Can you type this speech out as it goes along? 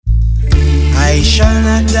I shall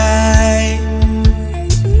not die,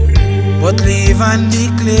 but live and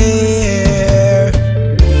declare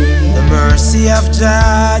the mercy of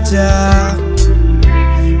Jah.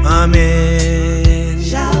 Amen.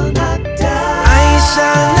 Shall not die. I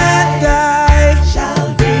shall not die, Shall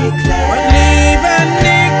declare but live and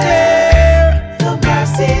declare the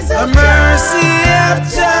mercies the of mercy of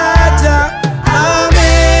Jah.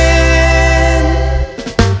 Amen.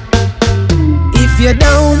 If you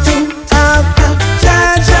don't have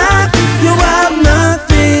Jah, you have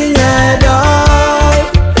nothing at all.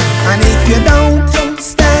 And if you don't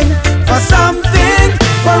stand for something,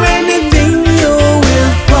 for anything, you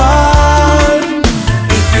will fall.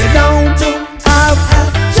 If you don't have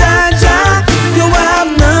Jah, you have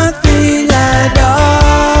nothing at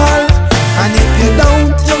all. And if you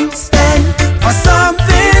don't stand for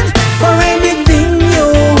something, for anything, you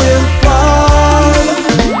will fall.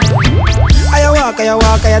 I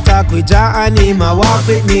walk, I talk with Jah and him a walk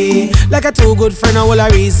with me. Like a too good friend, I will a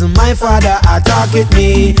reason my father a talk with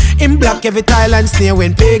me. Him block every tile and snare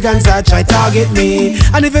when pagans a try target me.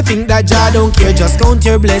 And if you think that Jah don't care, just count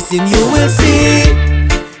your blessing, you will see.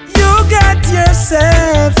 You got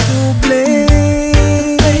yourself to blame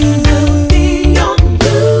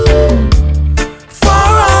for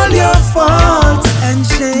all your faults and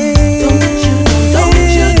shame.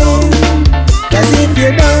 Cause if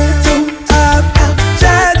you don't have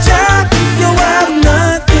Jah, you have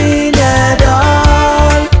nothing at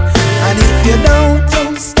all. And if you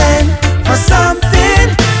don't stand for something,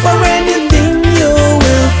 for anything, you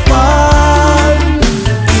will fall.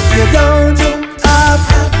 If you don't have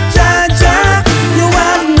Jah, you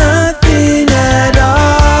have nothing at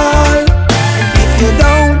all. And if you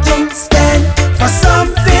don't stand for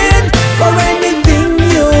something, for anything,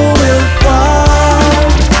 you will fall.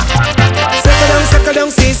 Sucker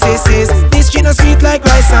down, sis. This street no sweet like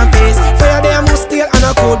rice and peas. Fire there must steal and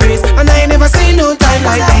a cold breeze. And I ain't never seen no time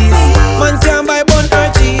like this. Man can't buy bun or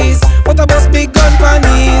cheese, but a bus big gun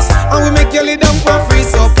panies. And we make you lay down for free.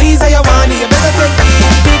 So please, I want you better take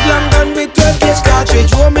it. Big long gun with 12 gauge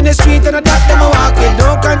cartridge. Home in the street and a dot them a walk with.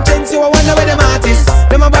 No conscience, you a wonder where them artists.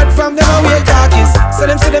 Them a bad from them a weird talkies. So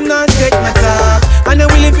them say them not take my talk. And then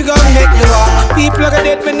will if you go make me walk. People are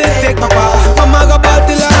dead when they take my part. Mama go ball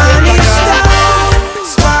till I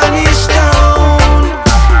Spanish town,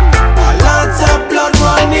 a lot of blood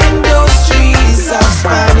running those streets of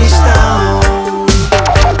Spanish town.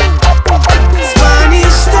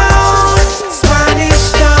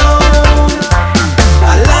 Spanish town,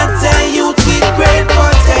 a lot of youth with great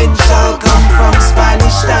potential come from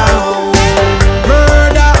Spanish town.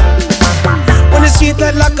 Murder, when the street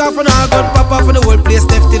light lock off and all gun pop off and the whole place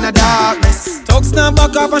left in the darkness. Thugs now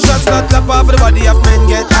back off and shots not clap off, the body of men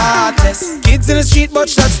get heartless. Kids in the street but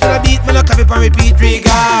shots still a beat, me look copy and repeat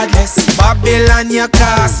regardless. Babylon your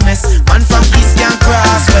class mess, man from east can't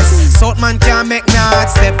cross west. South man can't make not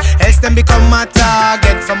step, else them become my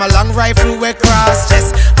target. From a long rifle we cross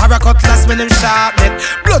chest, or a cutlass when them sharp net.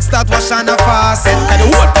 Blood start wash on a faucet, and the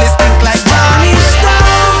whole place think like Spanish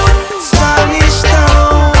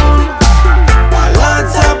town, a lot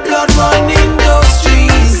of blood running those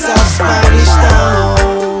streets of Spanish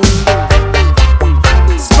town.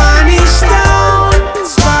 Spanish town.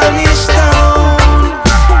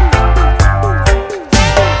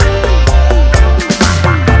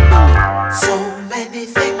 so many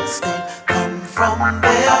things could come from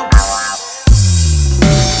there.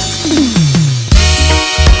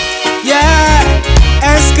 Yeah,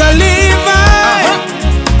 Exco Levi,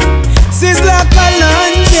 Sizzla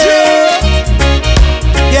Kalanje.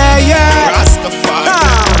 Yeah.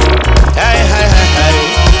 Rastafari. Hey.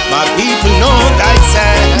 My people know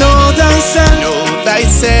thyself. Know thyself.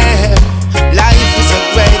 Life is a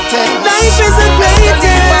greatest.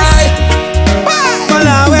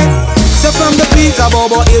 Malawi. So from the peak of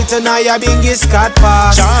Bobo Hill to Naya Bingi Scott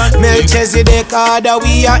Pass, Melchizedek order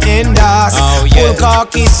we are enders. Full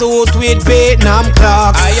khaki suit with Vietnam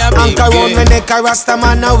clocks. Anchor round my neck a Rasta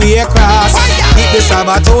man a wear cross. Keep the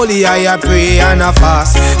Sabbath holy, I pray and a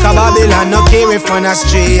fast. Cause Babylon no care if one a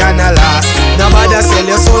stray and a last. Nobody sell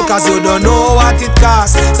your soul cause you don't know what it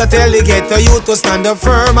costs. So tell the ghetto youth to stand up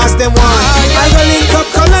firm as them want. I go link up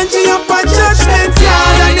Kalanji up a judgment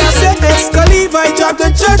yard. And them say Exco Levi drop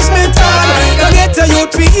the judgment call. Go get a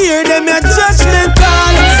youth we hear them a judgment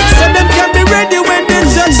call. So them can be ready when the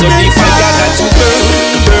judgment So the fire call. got to burn.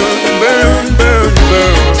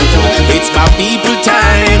 It's my people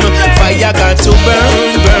time. Fire got to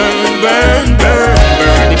burn.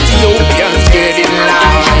 Ethiopians getting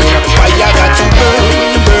loud. Fire got to burn.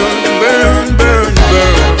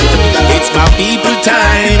 It's my people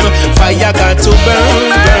time. Fire got to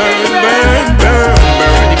burn.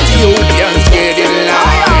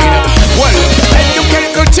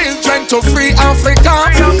 to free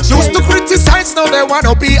Africa. Used to criticize, now they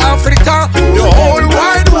wanna be Africa. The whole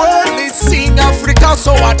wide world is seeing Africa.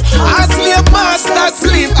 So what? As slave masters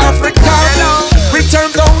leave Africa.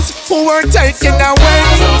 Return those who were taken away.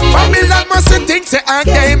 Babylon must think say I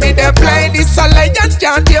gave me the play. This a lion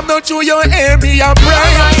can't hear no through your ear me a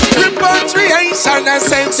pray. Repatriation and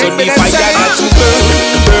same thing me the same. To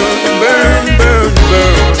burn.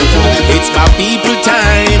 It's my people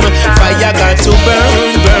time. Fire got to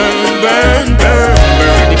burn.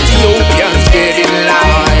 Ethiopians get in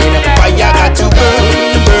line. Fire got to burn.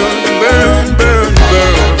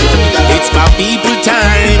 It's my people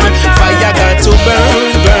time. Fire got to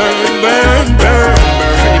burn.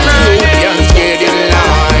 Ethiopians get in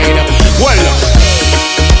line. Well.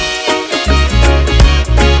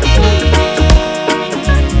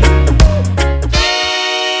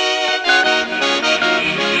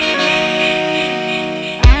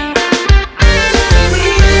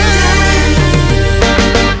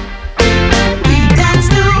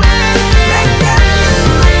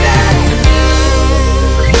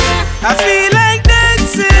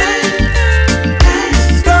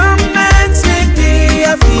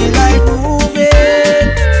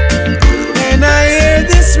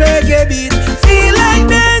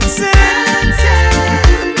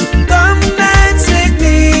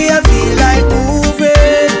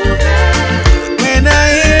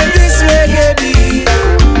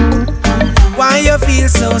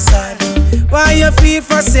 So sad, why you feel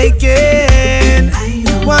forsaken?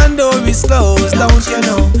 One door is closed, don't you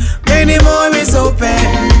know? Many more is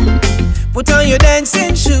open. Put on your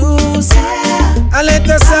dancing shoes and let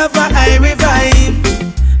us have a high revive.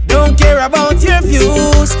 Don't care about your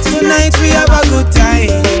views. Tonight we have a good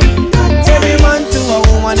time. Every man to a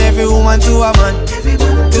woman, every woman to a man.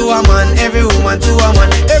 To a man, every woman to a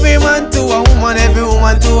man. Every man to a woman, every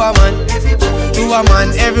woman to a man. To a man,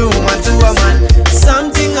 every woman to a man.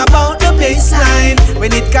 Something about the baseline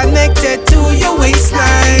when it connected to your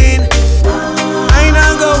waistline. I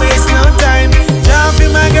not go waste no time. Jump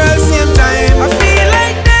in my girl same time. I feel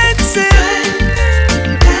like dancing.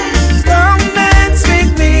 Come dance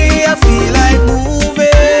with me. I feel like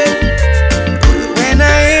moving. When I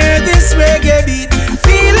hear this reggae beat, I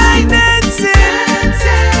feel like dancing.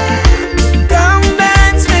 Come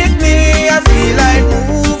dance with me. I feel like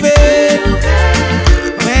moving.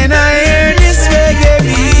 When I hear this reggae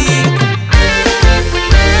beat.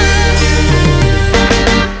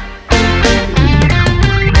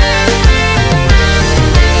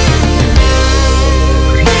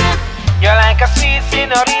 You're like a sweet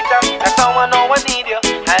senorita, that's how I know I need you.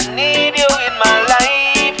 I need you in my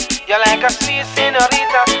life. You're like a sweet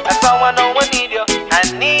senorita, that's how I know I need you. I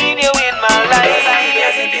need you in my life.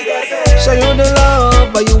 Show you the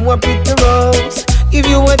love, but you want pretty rose. Give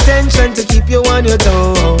you attention to keep you on your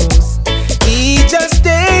toes. He just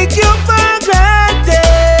take you for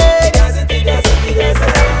granted.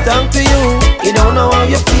 Talk to you, you don't know how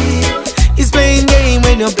you feel. He's playing game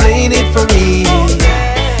when you're playing it for real.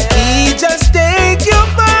 He just take you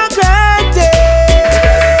for granted.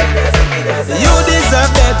 You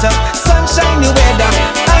deserve better, sunshiny weather.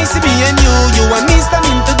 I see me and you and me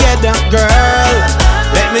standing together. Girl,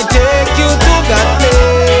 let me take you to that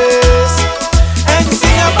place and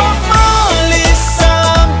sing about Molly's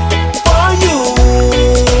song for you.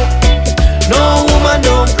 No woman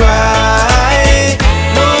don't cry.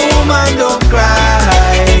 No woman don't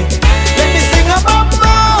cry. Let me sing about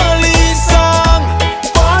Molly's song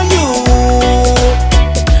for you.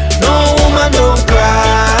 No woman don't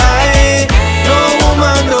cry. No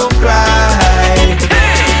woman don't cry.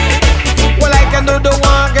 Well, I can do the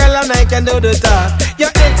one, girl, and I can do the talk.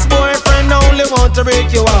 Your ex-boyfriend only want to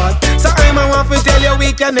break your heart. So I'm a want to tell you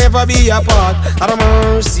we can never be apart. Out of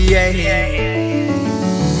mercy, yeah.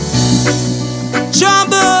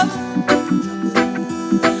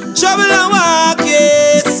 Trouble and walk,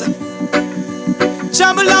 yes.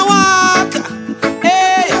 Trouble and walk,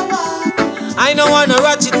 hey. I don't wanna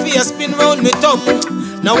ratchet for you spin round me tongue.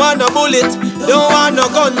 No want no bullet, don't want no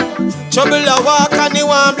gun. Trouble and walk and you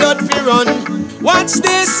want blood fi run. Watch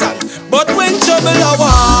this, but when trouble and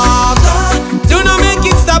walk, do not make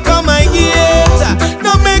it stop on my gate.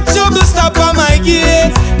 Don't make trouble stop on my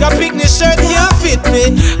gate. Can pick the shirt, can't fit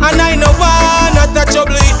me. And I know why not the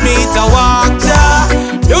trouble hit me to walk.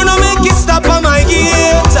 Do not make it stop on my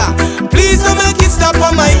gate. Please don't make it stop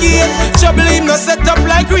on my gate. Trouble him no set up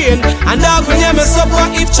like rain. And dog will never suffer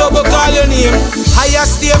if trouble call your name. I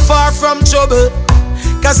stay far from trouble,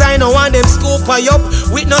 cause I know want them scoop I up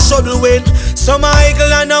with no shovel wind. Some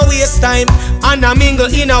eagle and no waste time. and I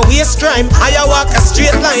mingle in a waste crime. I walk a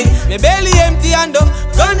straight line, me belly empty and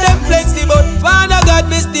gun them plenty, but Father God,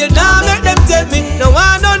 me still now make them tell me no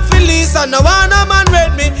one don't feel this and no one a man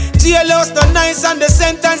read me. Jailhouse the nice and the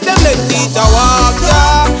sentence them let it a walk.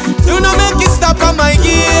 Do not make it stop on my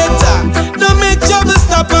gate. No make trouble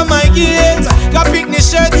stop on my gate. Got picnic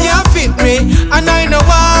shirt can't fit me, and I know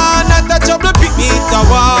one not a trouble pick me to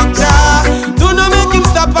walk. Do not make him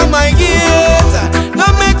stop on my gate. No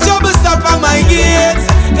make trouble stop on my gate.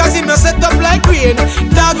 Cause him no set up like rain.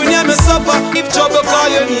 Dog when you me suffer, if trouble call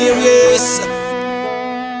your name, yes.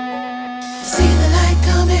 See the light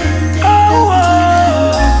coming,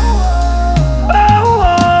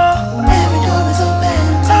 every door is open,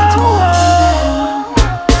 time to walk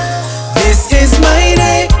through them. This is my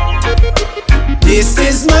day. This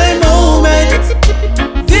is my moment.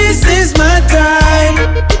 This is my time.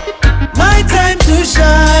 My time to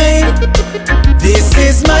shine. This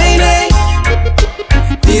is my day.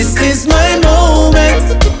 This is my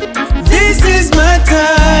moment. This is my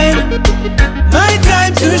time. My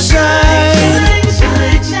time to shine.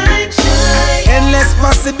 Shine, shine, shine. Endless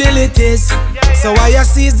possibilities. So I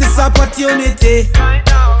seize this opportunity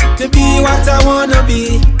to be what I wanna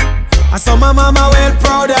be. I saw my mama well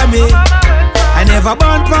proud of me. I never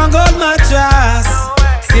born from gold mattress.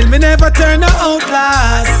 Still me never turn her out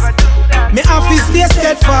last. Me office stay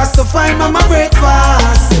steadfast to find mama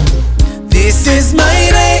breakfast. This is my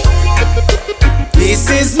day. This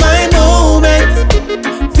is my moment.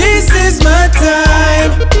 This is my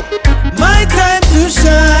time. My time to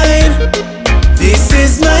shine. This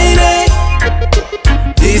is my day.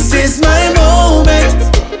 This is my moment.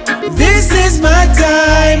 This is my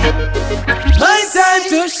time. My time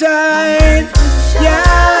to shine.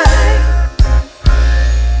 Yeah.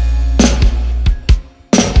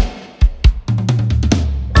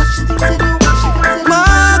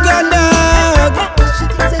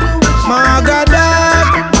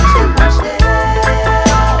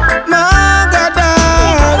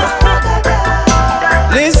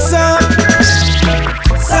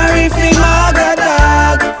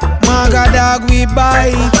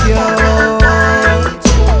 Bite you.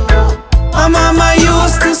 My mama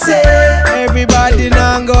used to say, everybody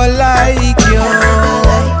not go like you.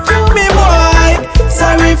 Me boy,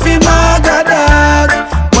 sorry for Maga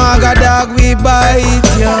dog, we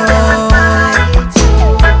bite you.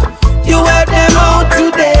 You help them out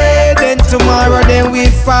today, then tomorrow then we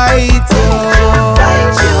fight you.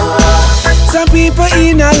 Some people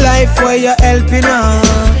in a life where you're helping out.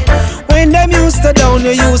 When them used to down,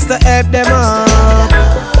 you used to help them up.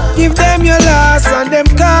 Give them your loss and them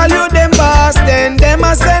call you them boss. Then them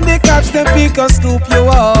a send the cops, them pick and scoop you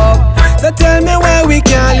up. So tell me why we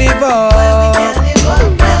can't live up,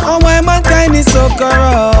 and why mankind is so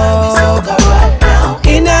corrupt.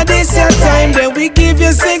 In a this your time, then we give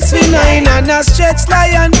you 6 for 9 and a stretch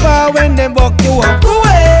lion paw when them buck you up.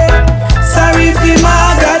 Away. Sorry for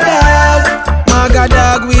Maga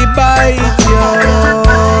dog, we bite you.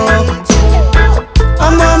 My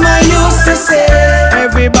mama used to say,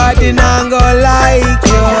 everybody not go like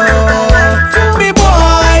you. Me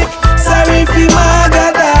boy, sorry for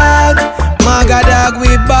Maga dog,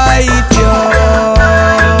 we bite you.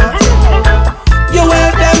 You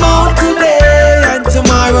help them out today, and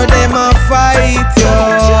tomorrow them a fight you.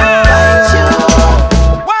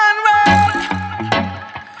 One word,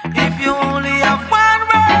 if you only have one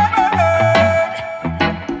word.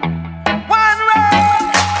 One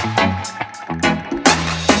word.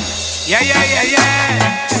 Yeah.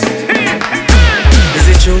 Is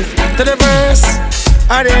it truth to the verse?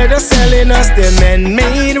 Are they just selling us the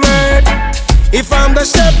man-made word? If I'm the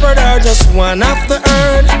shepherd or just one of the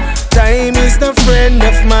herd, time is the friend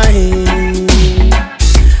of mine.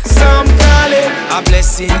 Some call it a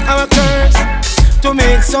blessing or a curse, to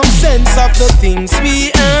make some sense of the things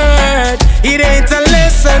we heard. It ain't a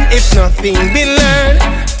lesson if nothing been learned.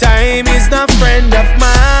 Time is the friend of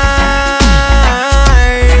mine.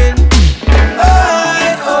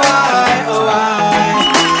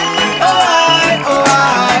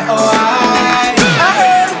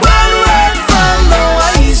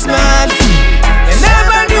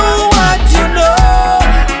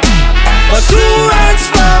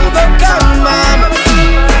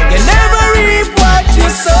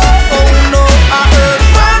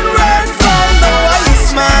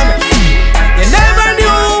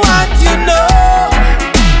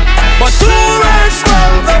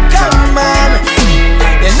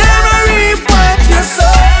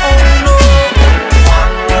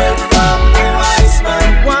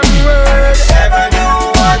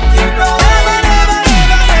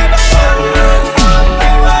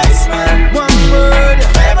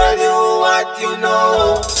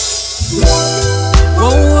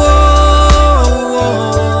 Whoa, whoa,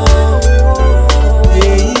 whoa.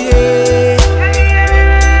 Yeah, yeah.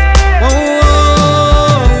 Whoa,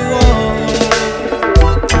 whoa,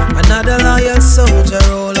 whoa. Another loyal soldier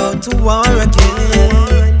roll out to war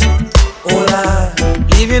again. Oh Lord,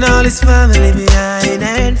 leaving all his family behind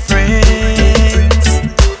and friends.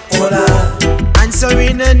 Oh Lord,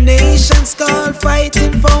 answering a nation's call,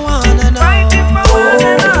 fighting for one another. Oh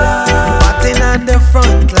Lord, batting on the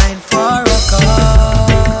front line for a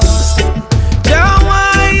cause. John, why?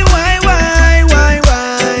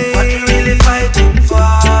 What you really fighting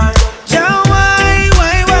for? John, why?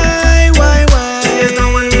 There's no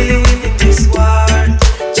one really winning this war.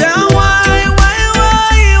 John, why?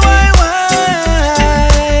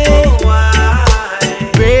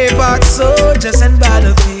 Brave heart soldiers and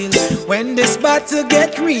battlefield. When this battle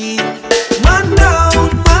get real, man down,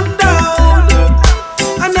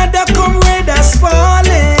 another comrade has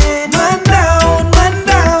fallen. Man down,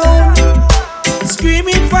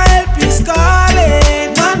 screaming for help is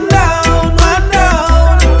calling. Man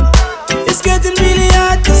down, it's getting really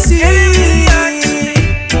hard to see.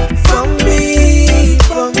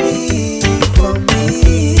 For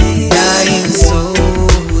me, dying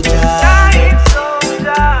soldier,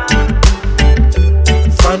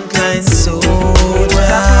 frontline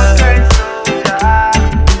soldier,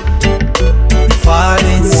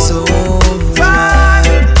 falling soldier,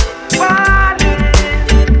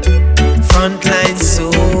 frontline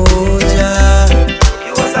soldier. He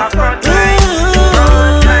was a frontline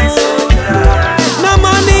soldier. No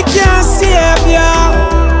money can save ya,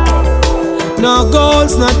 no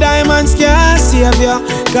golds, no diamonds can save ya.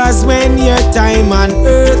 Cause when your time on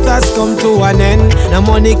earth has come to an end, no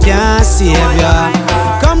money can save ya.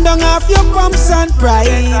 Come down off your pumps and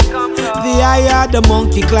pride. The higher the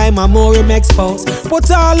monkey climb, the more him exposed. Put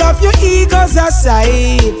all of your egos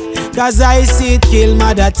aside, cause I see it kill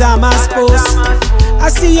Mother Thomas post. I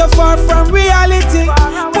see you far from reality,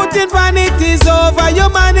 putting vanities over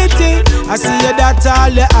humanity. I see you dot all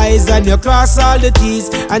the I's and you cross all the T's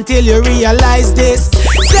until you realize this.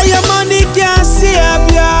 Say your money can't save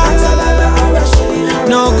ya,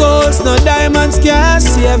 no golds, no diamonds can't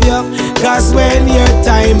save ya. Cause when your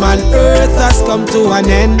time on earth has come to an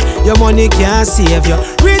end, your money can't save you,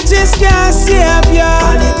 riches can't save you,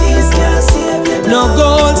 no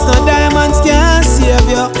golds, no diamonds can't save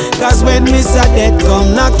you. Cause when Mr. Death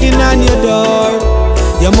come knocking on your door,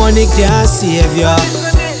 your money can't save you.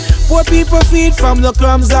 Poor people feed from the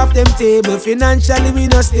crumbs off them table. Financially we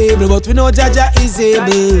not stable, but we know Jaja is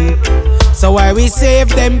able. So why we save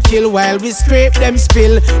them kill while we scrape them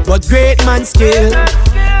spill? But great man skill.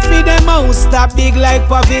 Feed them house stop big like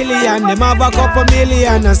pavilion. Them have a couple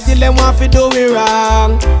million and still them want to do it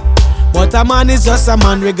wrong. But a man is just a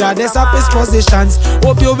man regardless of his positions.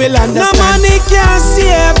 Hope you will understand. No money can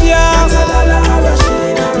save ya,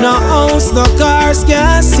 no house, no cars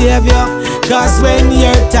can save ya. Cause when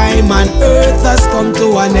your time on earth has come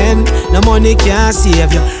to an end, no money can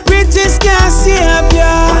save you, riches can save you,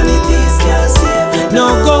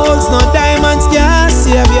 no golds, no diamonds can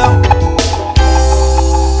save you.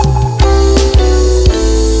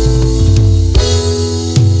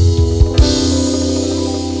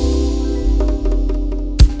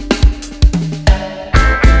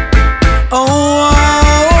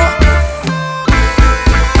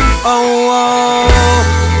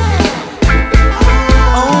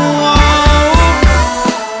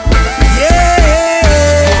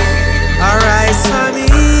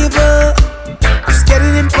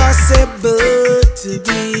 To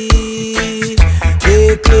be,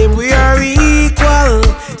 they claim we are equal,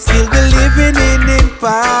 still be living in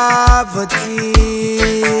poverty.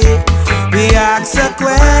 We ask a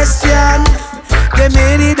question, they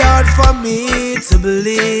made it hard for me to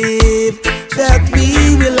believe that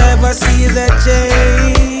we will ever see the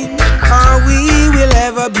change, or we will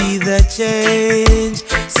ever be the change.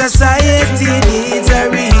 Society needs a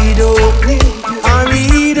redo, a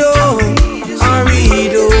redo, a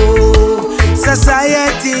redo.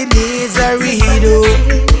 Society needs a redo,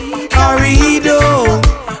 a redo,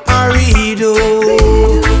 a redo.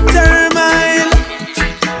 Turmoil,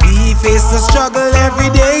 we face the struggle every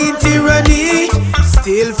day in tyranny.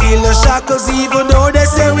 Still feel the shackles even though they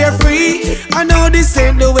say we're free. I know this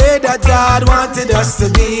ain't the way that God wanted us to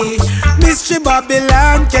be. Mystery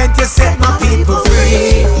Babylon, can't you set my people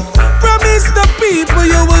free? Promise the people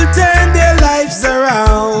you will turn their lives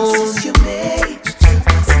around.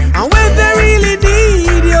 And when they really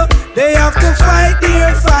need you, they have to fight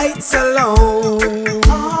their fights alone.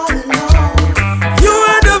 You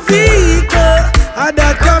are the vehicle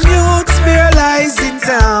that commutes spare lies in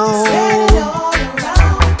town.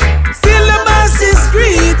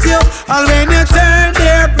 All when you turn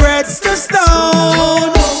their breads to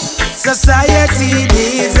stone, society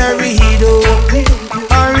needs a redo,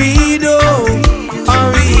 a redo, a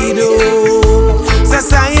redo.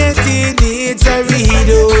 Society needs a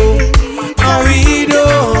redo, a redo,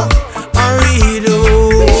 a redo.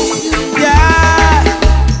 Yeah,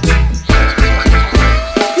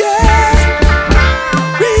 yeah.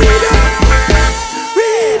 Redo,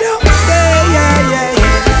 redo, yeah, yeah, yeah,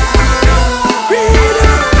 yeah.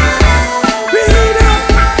 Redo, redo,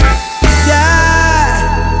 yeah.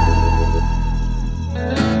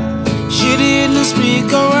 She didn't speak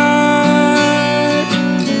a word,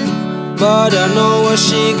 but I know what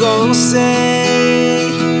she gon' say.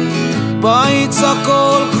 Boy, it's a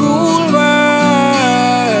cold, cruel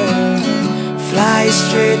world. Fly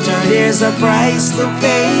straight or there's a price to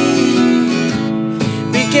pay.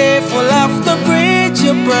 Be careful of the bridge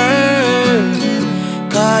you burn,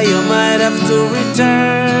 'cause you might have to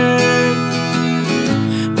return.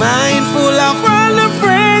 Mindful of all the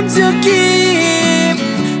friends you keep,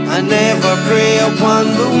 and never prey upon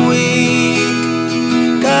the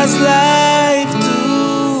weak, 'cause life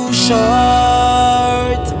too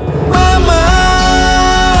short. Mama,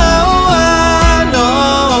 oh, I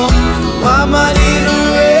know, Mama didn't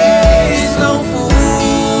raise no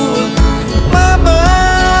fool. Mama,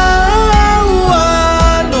 oh,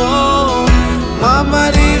 I know, Mama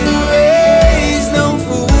didn't raise no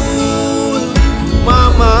fool.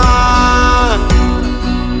 Mama,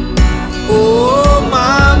 oh,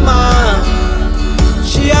 Mama,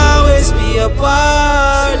 she always be a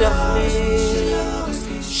part of me.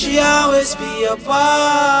 She always be a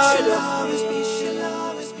part of me.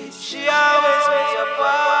 She always be a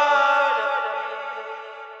part.